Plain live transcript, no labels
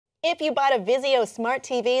If you bought a Vizio smart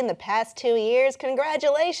TV in the past 2 years,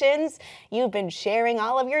 congratulations! You've been sharing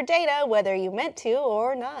all of your data, whether you meant to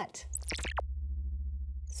or not.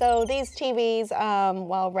 So these TVs,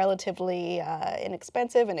 while relatively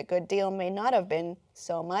inexpensive and a good deal, may not have been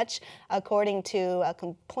so much. According to a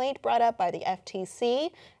complaint brought up by the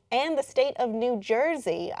FTC and the state of New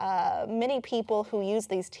Jersey, many people who use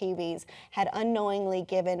these TVs had unknowingly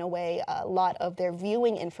given away a lot of their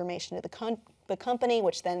viewing information to the company,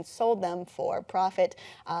 which then sold them for profit,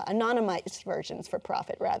 anonymized versions for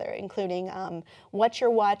profit rather, including what you're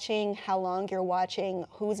watching, how long you're watching,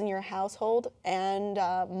 who's in your household, and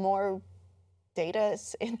more data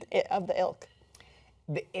of the ilk.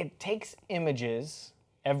 It takes images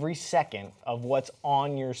every second of what's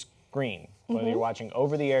on your screen, whether you're watching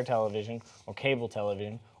over-the-air television or cable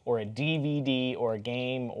television or a DVD or a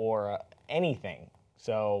game or anything.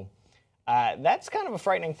 So that's kind of a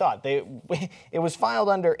frightening thought. It was filed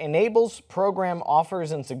under enables program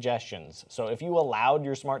offers and suggestions. So if you allowed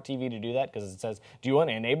your smart TV to do that, because it says, do you want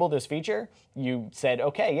to enable this feature? You said,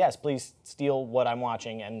 okay, yes, please steal what I'm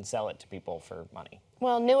watching and sell it to people for money.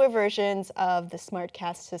 Well, newer versions of the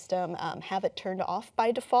SmartCast system have it turned off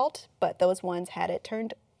by default, but those ones had it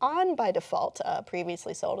turned on by default,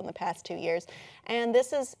 previously sold in the past 2 years. And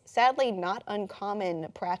this is sadly not uncommon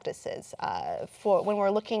practices. For when we're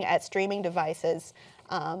looking at streaming devices,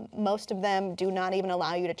 most of them do not even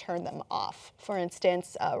allow you to turn them off. For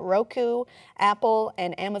instance, Roku, Apple,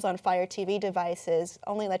 and Amazon Fire TV devices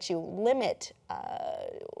only let you limit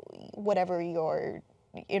whatever your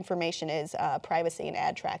information is, privacy and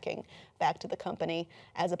ad tracking, back to the company,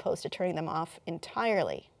 as opposed to turning them off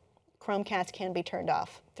entirely. Chromecast can be turned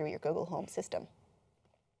off through your Google Home system.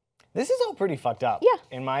 This is all pretty fucked up,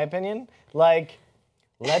 in my opinion. Like,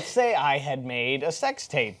 let's say I had made a sex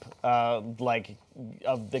tape, like,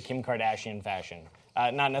 of the Kim Kardashian fashion.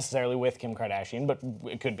 Not necessarily with Kim Kardashian, but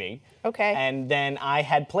it could be. Okay. And then I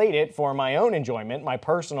had played it for my own enjoyment, my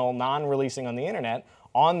personal, non-releasing on the internet,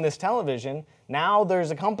 on this television. Now there's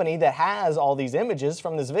a company that has all these images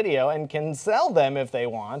from this video and can sell them if they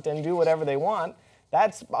want and do whatever they want.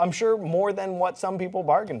 That's, I'm sure, more than what some people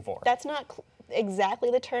bargain for. That's not exactly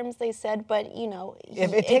the terms they said, but you know,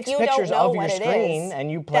 if it takes pictures of your screen and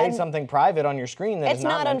you play something private on your screen, that it's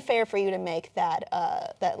not unfair for you to make that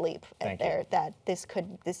that leap there. That this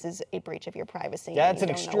is a breach of your privacy. That's an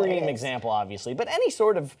extreme example, obviously, but any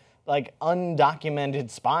sort of like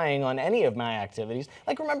undocumented spying on any of my activities.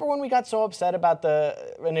 Like, remember when we got so upset about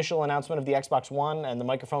the initial announcement of the Xbox One and the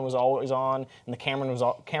microphone was always on and the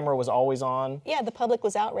camera was always on? Yeah, the public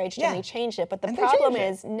was outraged and they changed it. But the problem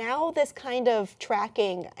is now this kind of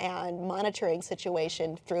tracking and monitoring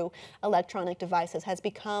situation through electronic devices has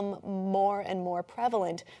become more and more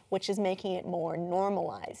prevalent, which is making it more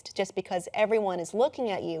normalized. Just because everyone is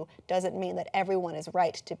looking at you doesn't mean that everyone is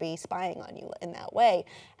right to be spying on you in that way.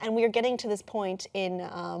 And we are getting to this point in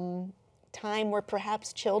time where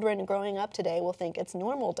perhaps children growing up today will think it's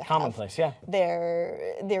normal to have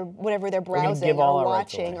their whatever they're browsing or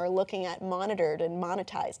watching or looking at monitored and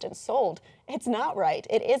monetized and sold. It's not right.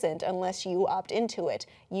 It isn't unless you opt into it.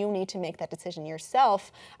 You need to make that decision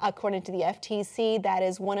yourself. According to the FTC, that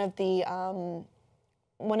is one of the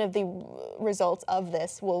results of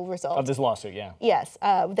this of this lawsuit, Yes,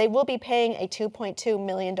 they will be paying a $2.2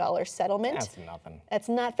 million settlement. That's nothing. That's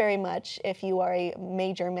not very much if you are a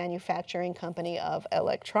major manufacturing company of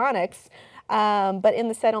electronics. But in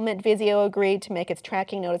the settlement, Vizio agreed to make its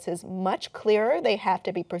tracking notices much clearer. They have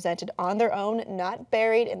to be presented on their own, not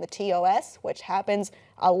buried in the TOS, which happens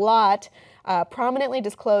a lot. Prominently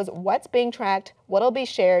disclose what's being tracked, what'll be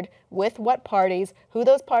shared, with what parties, who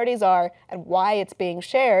those parties are, and why it's being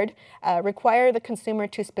shared. Require the consumer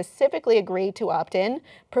to specifically agree to opt in.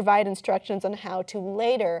 Provide instructions on how to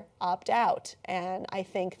later opt out. And I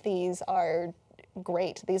think these are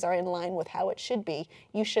great. These are in line with how it should be.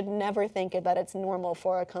 You should never think that it's normal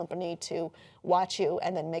for a company to watch you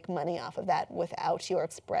and then make money off of that without your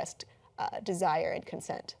expressed desire and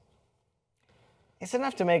consent. It's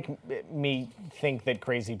enough to make me think that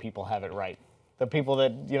crazy people have it right. The people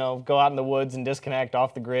that, you know, go out in the woods and disconnect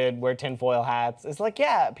off the grid, wear tinfoil hats. It's like,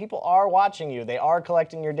 yeah, people are watching you. They are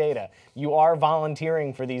collecting your data. You are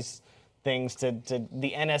volunteering for these things to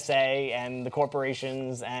the NSA and the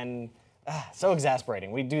corporations, and so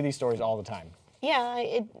exasperating. We do these stories all the time. Yeah,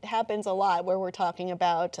 it happens a lot where we're talking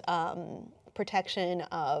about protection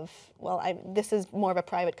of, well, this is more of a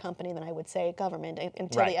private company than I would say government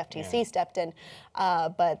until the FTC stepped in.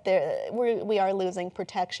 But we are losing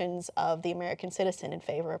protections of the American citizen in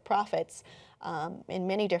favor of profits. in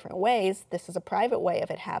many different ways. This is a private way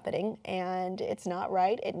of it happening, and it's not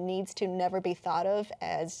right. It needs to never be thought of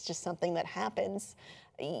as just something that happens.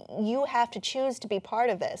 You have to choose to be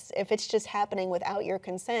part of this. If it's just happening without your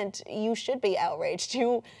consent, you should be outraged.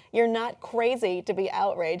 You're not crazy to be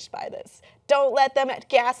outraged by this. Don't let them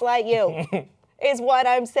gaslight you, is what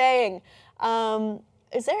I'm saying.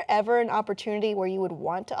 Is there ever an opportunity where you would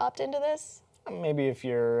want to opt into this? Maybe if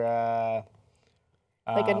you're...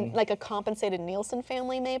 like a compensated Nielsen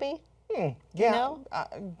family, maybe? Yeah. You know?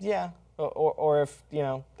 Yeah. Or if,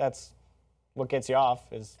 that's what gets you off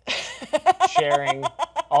is sharing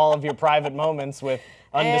all of your private moments with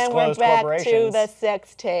undisclosed corporations. And we're back to the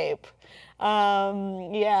sex tape.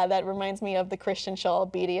 Yeah, that reminds me of the Christian Shaw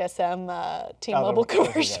BDSM T-Mobile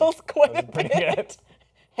commercials quite a bit. Good.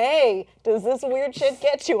 Hey, does this weird shit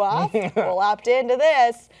get you off? We'll opt into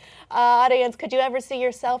this. Audience, could you ever see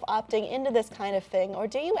yourself opting into this kind of thing, or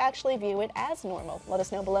do you actually view it as normal? Let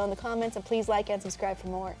us know below in the comments, and please like and subscribe for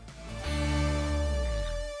more.